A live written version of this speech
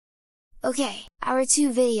Okay, our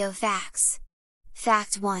 2 video facts.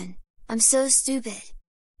 Fact 1. I'm so stupid!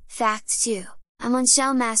 Fact 2. I'm on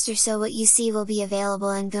Shell Master, so what you see will be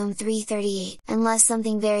available in GNOME 3.38, unless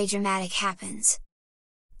something very dramatic happens.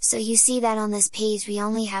 So you see that on this page we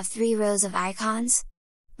only have 3 rows of icons?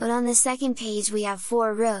 But on the second page we have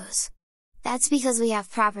 4 rows. That's because we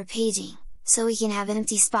have proper paging, so we can have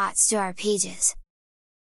empty spots to our pages.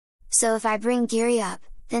 So if I bring Gary up,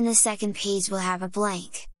 then the second page will have a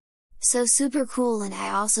blank. So super cool, and I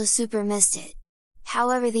also super missed it.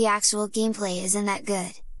 However, the actual gameplay isn't that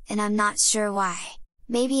good, and I'm not sure why.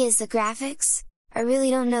 Maybe it's the graphics? I really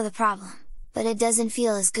don't know the problem, but it doesn't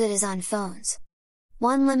feel as good as on phones.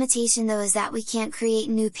 One limitation though is that we can't create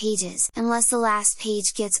new pages unless the last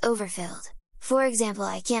page gets overfilled. For example,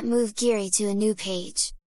 I can't move Gary to a new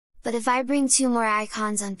page. But if I bring 2 more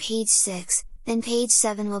icons on page 6, then page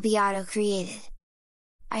 7 will be auto-created.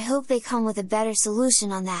 I hope they come with a better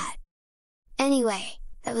solution on that. Anyway,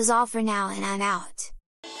 that was all for now, and I'm out!